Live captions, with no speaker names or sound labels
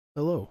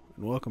Hello,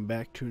 and welcome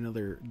back to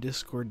another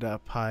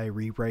Discord.py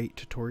rewrite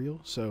tutorial.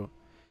 So,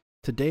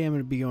 today I'm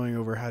going to be going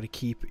over how to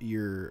keep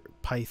your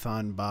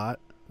Python bot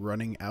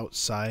running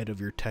outside of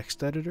your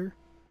text editor.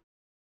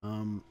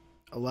 A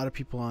lot of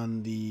people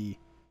on the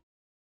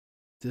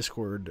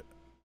Discord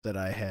that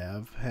I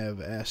have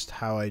asked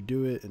how I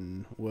do it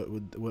and what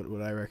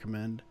would I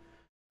recommend.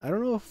 I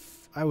don't know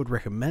if I would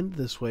recommend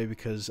this way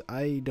because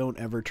I don't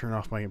ever turn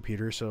off my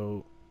computer,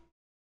 so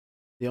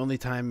the only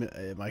time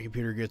my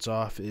computer gets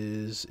off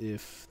is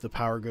if the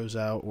power goes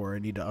out or I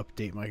need to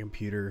update my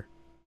computer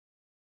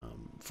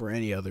for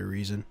any other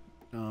reason.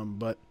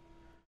 But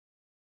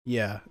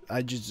yeah,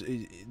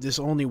 this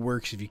only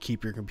works if you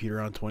keep your computer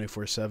on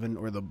 24/7,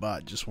 or the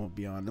bot just won't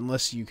be on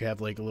unless you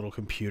have like a little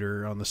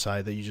computer on the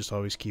side that you just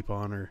always keep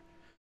on or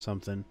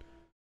something.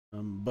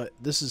 But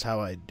this is how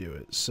I do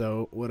it.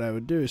 So what I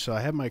would do is, so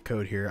I have my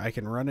code here. I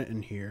can run it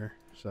in here,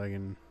 so I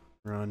can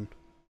run.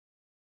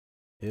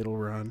 It'll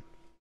run.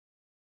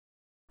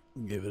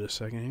 Give it a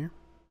second here.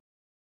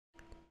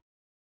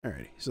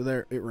 Alrighty, so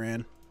there it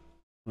ran.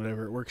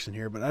 Whatever, it works in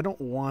here, but I don't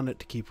want it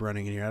to keep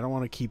running in here. I don't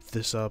want to keep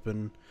this up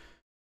and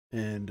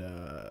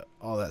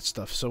all that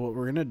stuff. So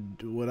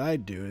what I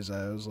do is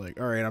I was like,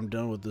 all right, I'm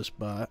done with this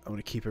bot. I'm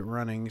gonna keep it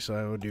running. So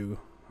I would do,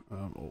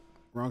 oh,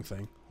 wrong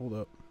thing. Hold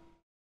up.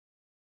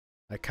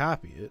 I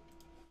copy it.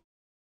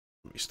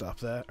 Let me stop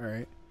that. All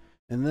right,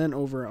 and then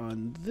over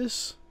on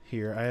this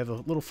here, I have a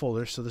little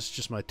folder. So this is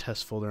just my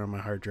test folder on my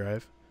hard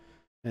drive.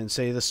 And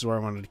say this is where I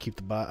wanted to keep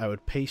the bot. I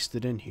would paste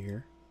it in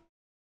here.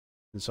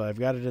 And so I've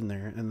got it in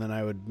there, and then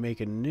I would make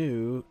a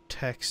new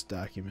text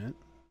document.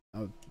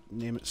 I would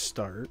name it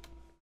start,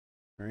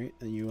 right?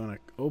 And you want to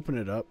open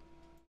it up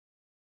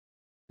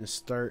and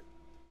start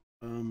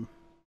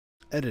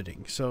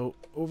editing. So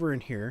over in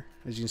here,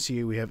 as you can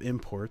see, we have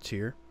imports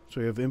here.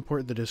 So we have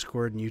import the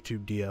Discord and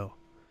YouTube DL.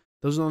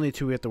 Those are the only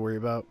two we have to worry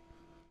about.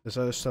 This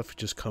other stuff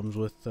just comes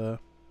with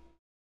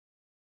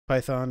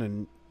Python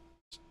and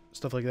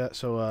stuff like that.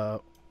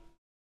 So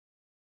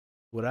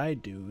what I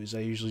do is I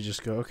usually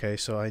just go, okay,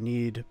 so I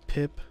need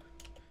pip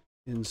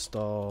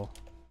install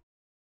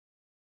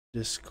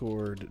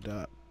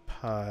discord.py,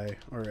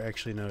 or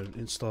actually no,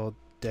 install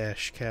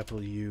dash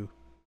capital U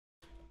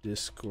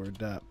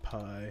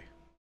discord.py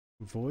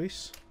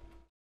voice.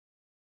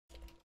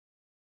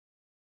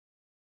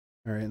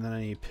 Alright, and then I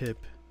need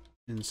pip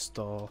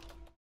install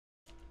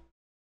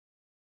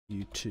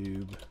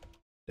YouTube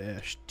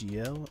dash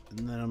DL,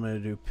 and then I'm going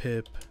to do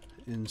pip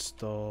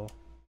install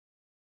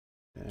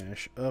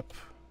dash up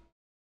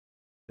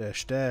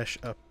dash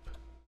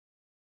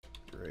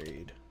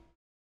upgrade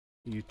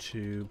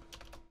YouTube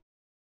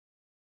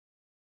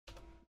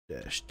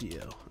dash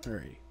DL.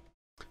 Alrighty.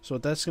 So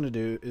what that's gonna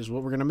do is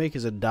what we're gonna make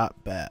is a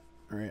 .bat.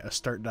 Alright, a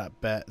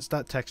start.bat. It's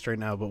not text right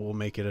now, but we'll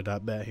make it a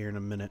 .bat here in a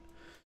minute.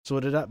 So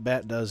what a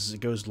 .bat does is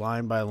it goes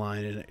line by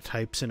line and it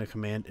types in a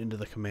command into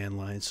the command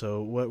line.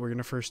 So what we're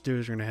gonna first do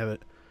is we're gonna have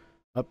it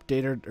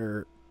updated,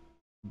 or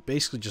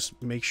basically just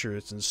make sure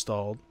it's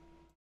installed.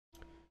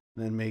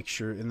 Then make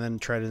sure, and then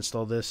try to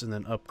install this and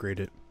then upgrade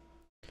it.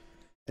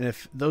 And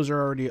if those are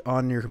already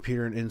on your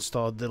computer and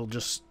installed,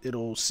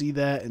 it'll see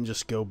that and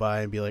just go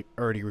by and be like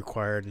already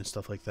required and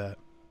stuff like that,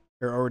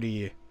 or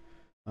already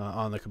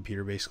on the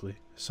computer basically.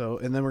 So,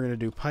 and then we're gonna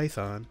do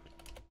Python,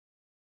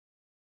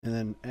 and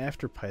then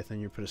after Python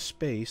you put a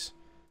space,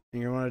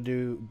 and you want to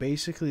do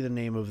basically the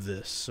name of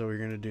this. So we're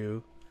gonna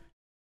do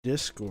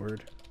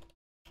Discord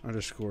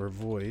underscore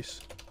voice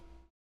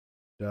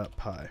dot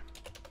py.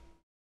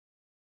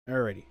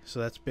 Alrighty,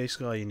 so that's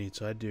basically all you need.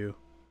 So I do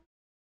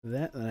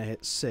that, then I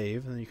hit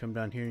save, and then you come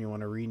down here and you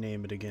want to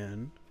rename it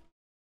again.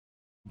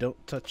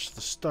 Don't touch the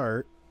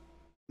start.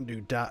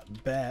 Do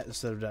 .bat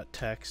instead of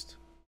 .text,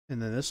 and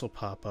then this will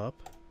pop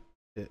up.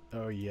 Hit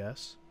oh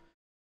yes.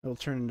 It'll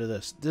turn into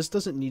this. This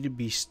doesn't need to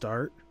be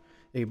start.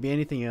 It can be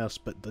anything else,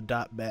 but the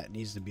 .bat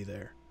needs to be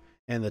there,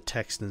 and the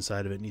text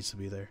inside of it needs to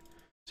be there.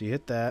 So you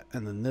hit that,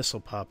 and then this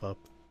will pop up.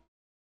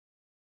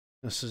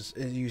 This is,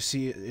 you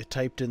see it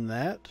typed in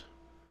that.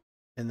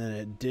 And then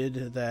it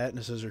did that, and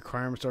it says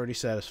requirements already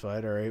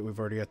satisfied. Alright, we've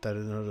already got that.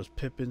 And then it does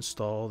pip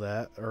install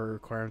that, or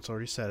requirements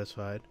already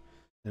satisfied.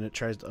 Then it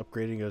tries to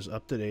upgrade and goes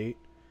up to date.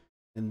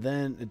 And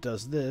then it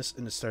does this,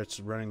 and it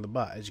starts running the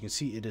bot. As you can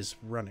see, it is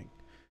running.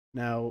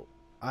 Now,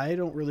 I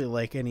don't really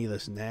like any of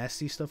this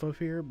nasty stuff up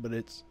here,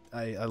 but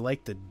I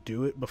like to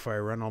do it before I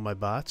run all my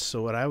bots.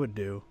 So what I would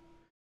do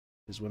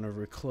is whenever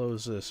we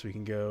close this, we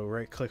can go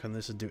right click on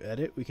this and do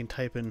edit. We can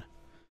type in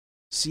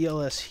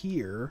CLS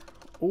here,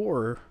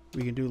 or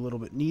we can do a little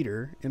bit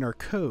neater in our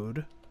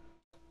code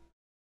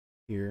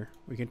here.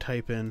 We can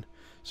type in,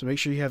 so make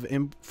sure you have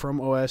from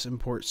OS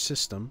import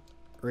system,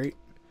 right?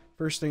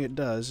 First thing it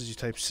does is you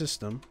type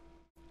system,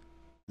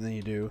 and then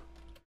you do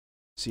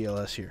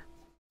CLS here.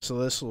 So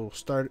this will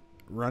start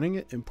running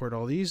it, import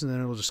all these, and then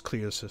it will just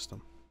clear the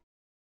system.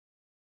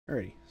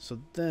 Alrighty, so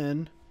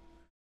then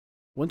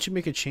once you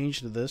make a change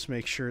to this,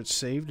 make sure it's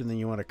saved, and then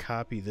you want to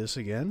copy this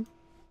again.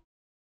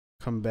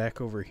 Come back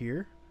over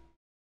here,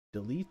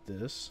 delete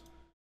this,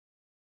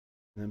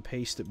 and then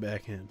paste it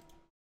back in.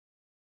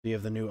 You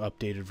have the new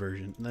updated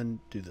version, and then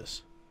do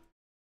this.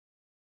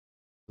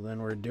 So then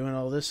we're doing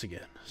all this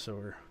again. So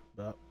we're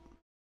about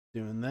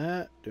doing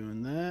that,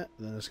 then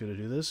it's going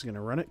to do this. It's going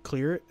to run it,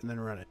 clear it, and then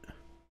run it.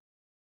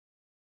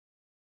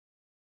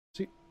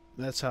 See,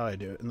 that's how I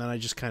do it. And then I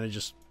just kind of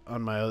just,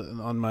 on my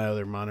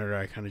other monitor,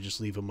 I kind of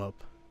just leave them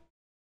up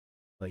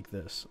like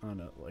this,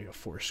 on like a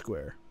 4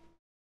 square.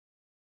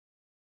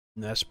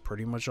 And that's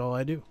pretty much all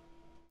I do.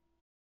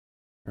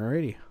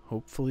 Alrighty,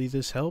 hopefully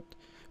this helped.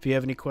 If you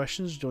have any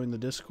questions, join the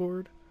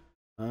Discord.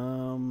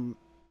 Yeah,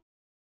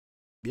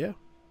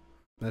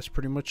 that's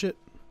pretty much it.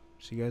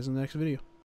 See you guys in the next video.